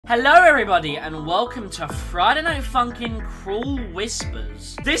Hello everybody and welcome to Friday Night Funkin Cruel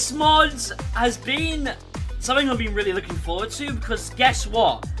Whispers. This mod has been something I've been really looking forward to because guess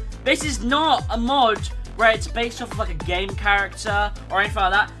what? This is not a mod where it's based off of like a game character or anything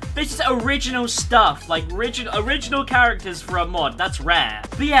like that. This is original stuff, like original characters for a mod. That's rare.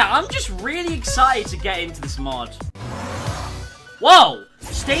 But yeah, I'm just really excited to get into this mod. Whoa!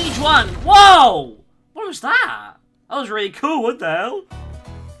 Stage 1! Whoa! What was that? That was really cool, what the hell?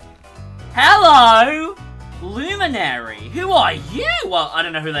 Hello! Luminary! Who are you? Well, I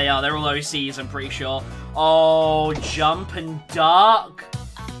don't know who they are. They're all OCs, I'm pretty sure. Oh, Jump and Dark.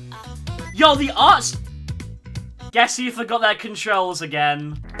 Yo, the arts... Guess you forgot their controls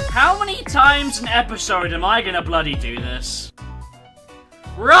again. How many times an episode am I gonna bloody do this?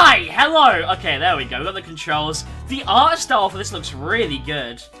 Right, hello! Okay, there we go. We got the controls. The art style for this looks really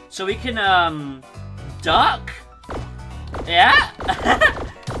good. So we can, duck? Yeah?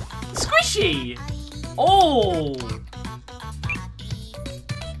 Squishy! Oh!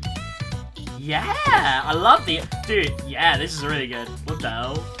 Yeah! I love the... Dude, yeah, this is really good. What the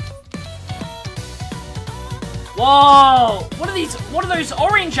hell? Whoa! What are these? What are those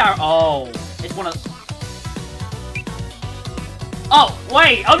orange arrows? Oh, it's one of... Oh,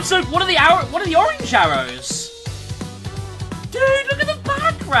 wait! I'm so... What are the orange arrows? Dude, look at the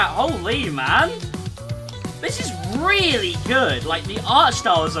background! Holy, man! This is really good. Like, the art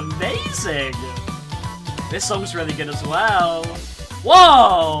style is amazing. This song's really good as well.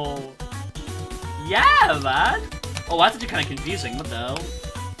 Whoa! Yeah, man. Oh, that's actually kind of confusing. What the hell?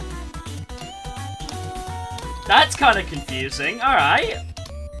 That's kind of confusing. Alright.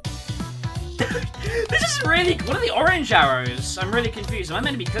 This is really... What are the orange arrows? I'm really confused. Am I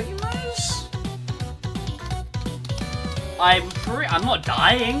meant to be cooking those? I'm not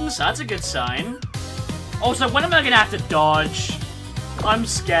dying, so that's a good sign. Also, when am I gonna have to dodge? I'm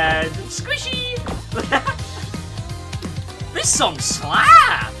scared. Squishy! This song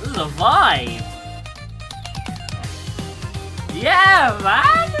slaps! This is a vibe! Yeah,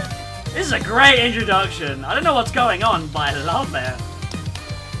 man! This is a great introduction. I don't know what's going on, but I love it.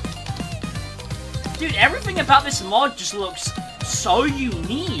 Dude, everything about this mod just looks so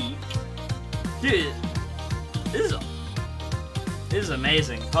unique. Dude, this is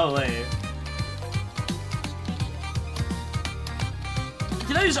amazing. Holy.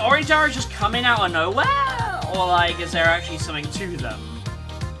 Do those orange arrows just come in out of nowhere? Or, like, is there actually something to them?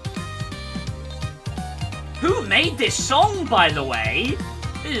 Who made this song, by the way?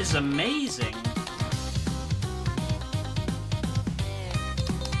 It is amazing.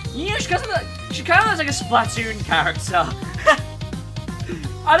 You know, she kind of looks like a Splatoon character.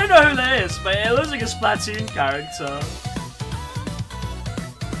 I don't know who that is, but it looks like a Splatoon character.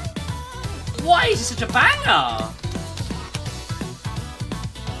 Why is it such a banger?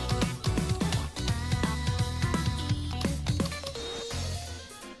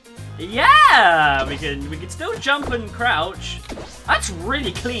 Yeah, we can still jump and crouch. That's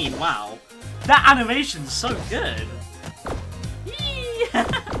really clean. Wow, that animation's so good.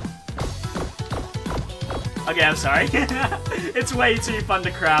 Okay, I'm sorry. It's way too fun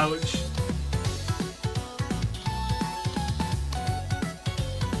to crouch.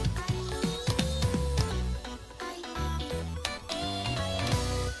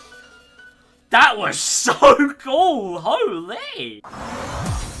 That was so cool. Holy.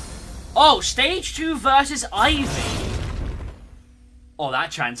 Oh, stage 2 versus Ivy. Oh, that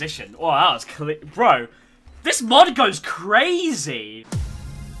transition. Oh, that was clear. Bro, this mod goes crazy.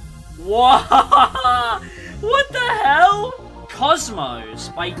 Whoa. What the hell? Cosmos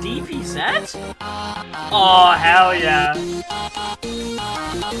by DPZ? Oh, hell yeah.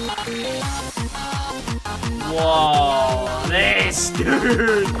 Whoa, this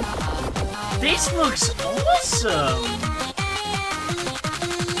dude. This looks awesome.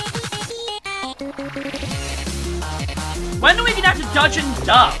 When are we gonna have to dodge and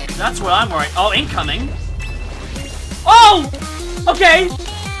duck? That's what I'm worried. Oh, incoming. Oh! Okay.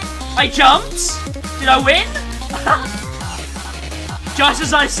 I jumped. Did I win? Just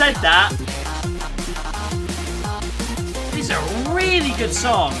as I said that. This is a really good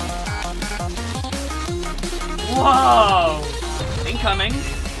song. Whoa. Incoming.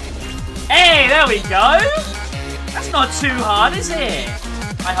 Hey, there we go. That's not too hard, is it?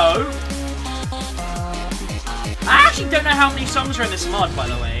 I hope. I actually don't know how many songs are in this mod, by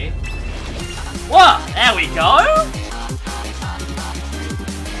the way. What? There we go.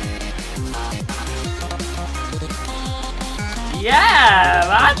 Yeah,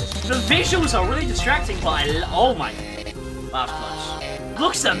 man. The visuals are really distracting, but oh my. That's close.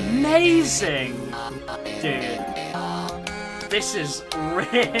 Looks amazing. Dude. This is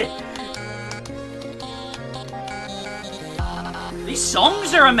really... These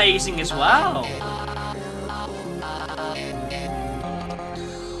songs are amazing as well.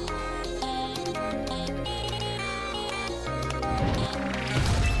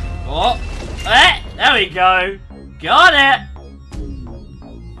 Oh, there we go. Got it.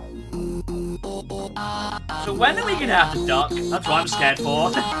 So when are we gonna have to duck? That's what I'm scared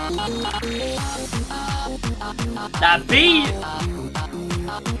for. That beat.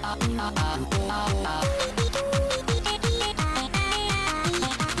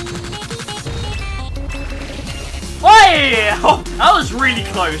 Oi! Oh, that was really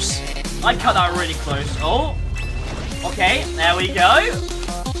close. I cut that really close. Oh, okay, there we go.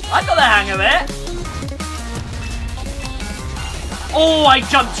 I got the hang of it. Oh, I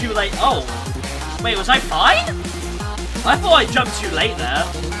jumped too late. Oh, wait, was I fine? I thought I jumped too late there.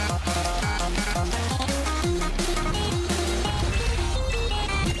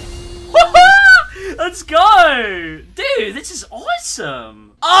 Let's go! Dude, this is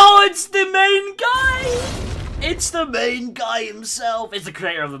awesome. Oh, it's the main guy. It's the main guy himself. It's the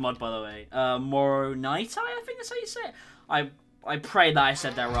creator of the mod, by the way. Moro Nighteye, I think that's how you say it. I pray that I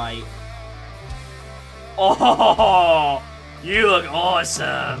said that right. Oh, you look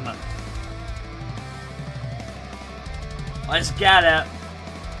awesome. Let's get it.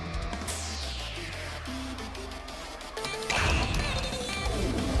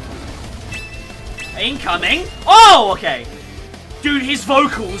 Incoming. Oh, okay. Dude, his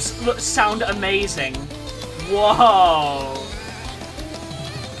vocals sound amazing. Whoa.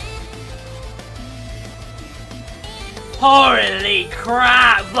 Holy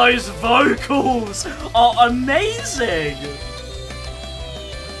crap, those vocals are amazing!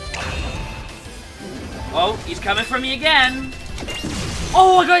 Oh, he's coming for me again.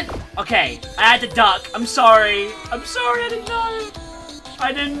 Oh my god! Okay, I had to duck. I'm sorry. I'm sorry, I didn't know.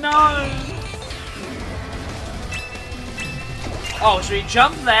 I didn't know. Oh, should we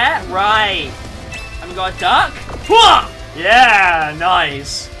jump there? Right. And we got a duck. Yeah,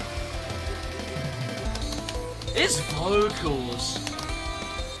 nice. His vocals.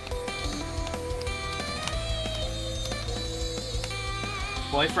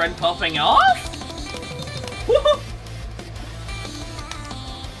 Boyfriend popping off?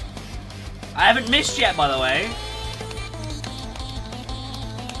 I haven't missed yet, by the way.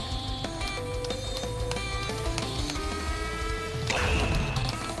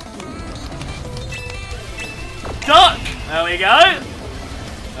 Duck! There we go.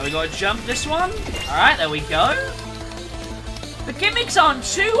 Now we gotta jump this one. Alright, there we go. The gimmicks aren't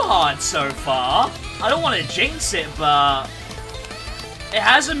too hard so far. I don't want to jinx it, but it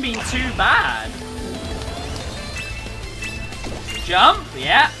hasn't been too bad. Jump,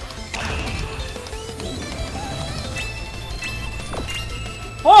 yeah.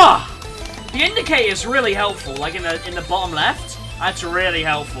 Oh! The indicator is really helpful, like in the bottom left. That's really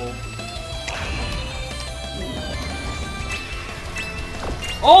helpful.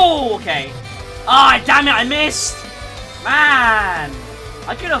 Oh, okay. Ah, oh, damn it, I missed! Man!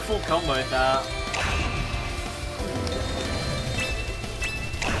 I could have full combo with that.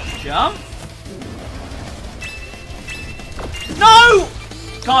 Jump. No!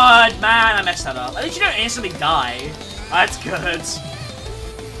 God, man, I messed that up. At least you don't instantly die. That's good.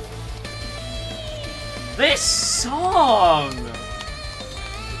 This song!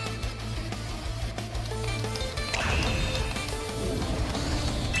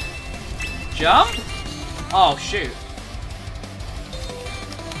 Jump? Oh, shoot.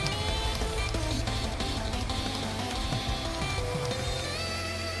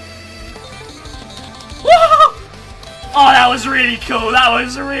 Oh, that was really cool. That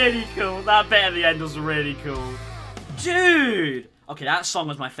was really cool. That bit at the end was really cool. Dude! Okay, that song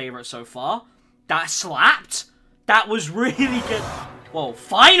was my favorite so far. That slapped. That was really good. Whoa,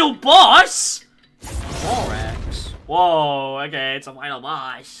 final boss? 4x. Whoa, okay, it's a final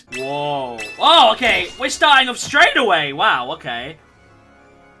boss. Whoa. Oh, okay, we're starting off straight away. Wow, okay.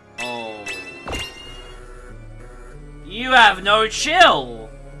 Oh. You have no chill.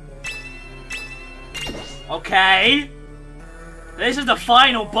 Okay. This is the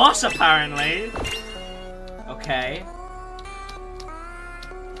final boss, apparently. Okay.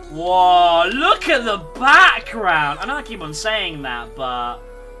 Whoa, look at the background. I know I keep on saying that, but...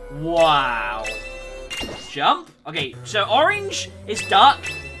 Wow. Jump. Okay, so orange is duck,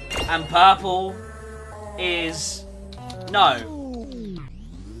 and purple is... No.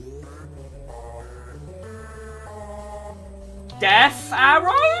 Death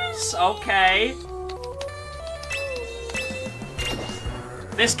arrows? Okay.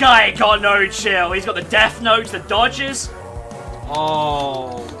 This guy ain't got no chill. He's got the death notes, the dodges.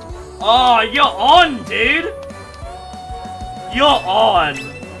 Oh. Oh, you're on, dude. You're on.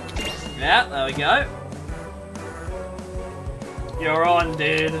 Yeah, there we go. You're on,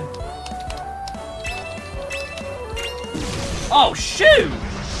 dude. Oh, shoot!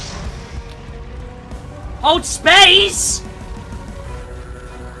 Hold space!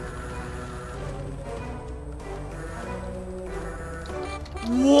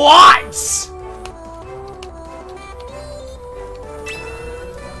 What?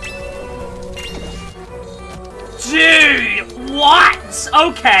 Dude, what?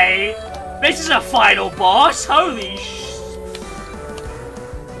 Okay. This is a final boss? Holy sh...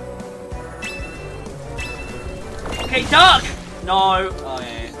 Okay, duck! No.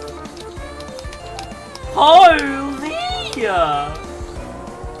 Okay. Holy!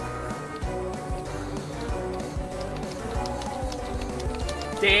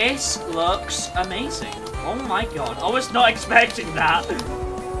 This looks amazing. Oh my god. I was not expecting that.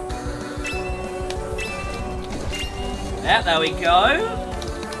 Yeah, there we go.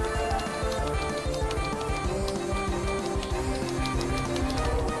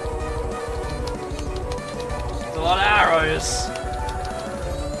 There's a lot of arrows.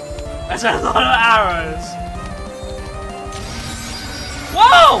 There's a lot of arrows.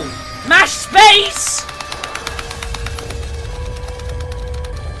 Whoa! Mash space!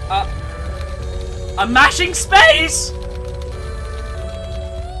 I'm mashing space!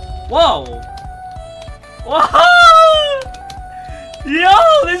 Whoa! Whoa!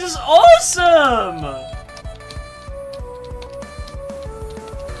 Yo, this is awesome!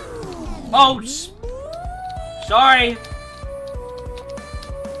 Oh, sorry.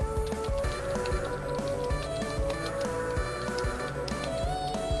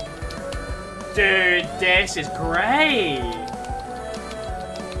 Dude, this is great!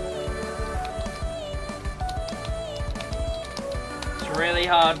 It's really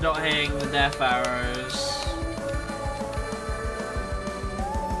hard not hitting the death arrows.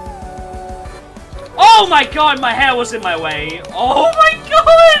 Oh my god, my hair was in my way! Oh my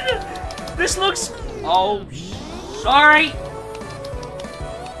god! This looks... Oh, sorry!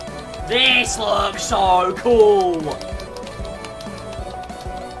 This looks so cool!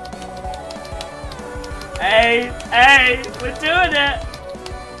 Hey, hey, we're doing it!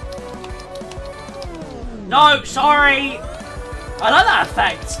 No, sorry! I like that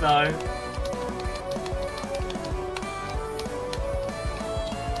effect, though.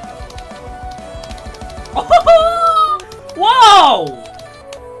 Oh! Whoa!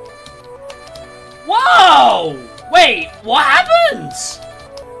 Whoa! Wait, what happened?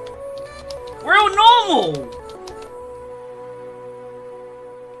 We're all normal!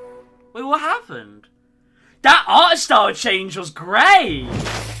 Wait, what happened? That art style change was great!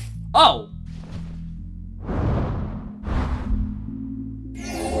 Oh.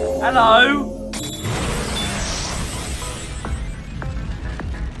 Hello?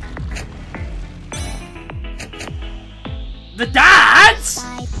 The dads?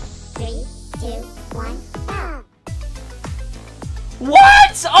 5, 3, 2, 1, go!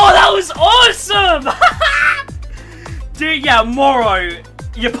 What? Oh, that was awesome! Dude, yeah, Moro,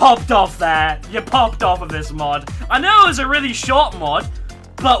 you popped off there. You popped off of this mod. I know it was a really short mod,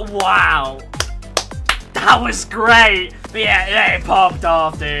 but wow. That was great. But yeah, it popped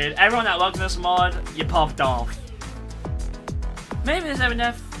off, dude. Everyone that loves this mod, you popped off. Maybe this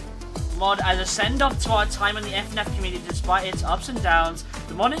FNF mod as a send-off to our time in the FNF community. Despite its ups and downs,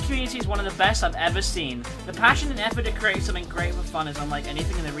 the modding community is one of the best I've ever seen. The passion and effort to create something great for fun is unlike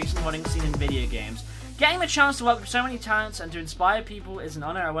anything in the recent modding scene in video games. Getting the chance to work with so many talents and to inspire people is an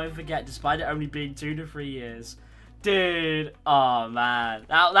honor I won't forget, despite it only being 2 to 3 years. Dude, oh man,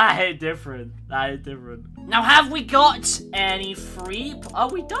 that hit different. That hit different. Now, have we got any free?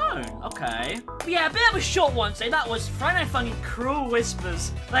 Oh, we don't. Okay. But yeah, a bit of a short one. So that was Friday Night Funkin Crew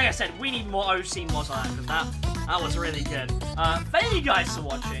Whispers. Like I said, we need more OC mods on that because that was really good. Thank you guys for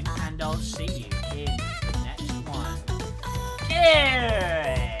watching, and I'll see you in the next one.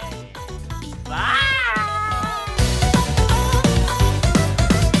 Yeah. Bye.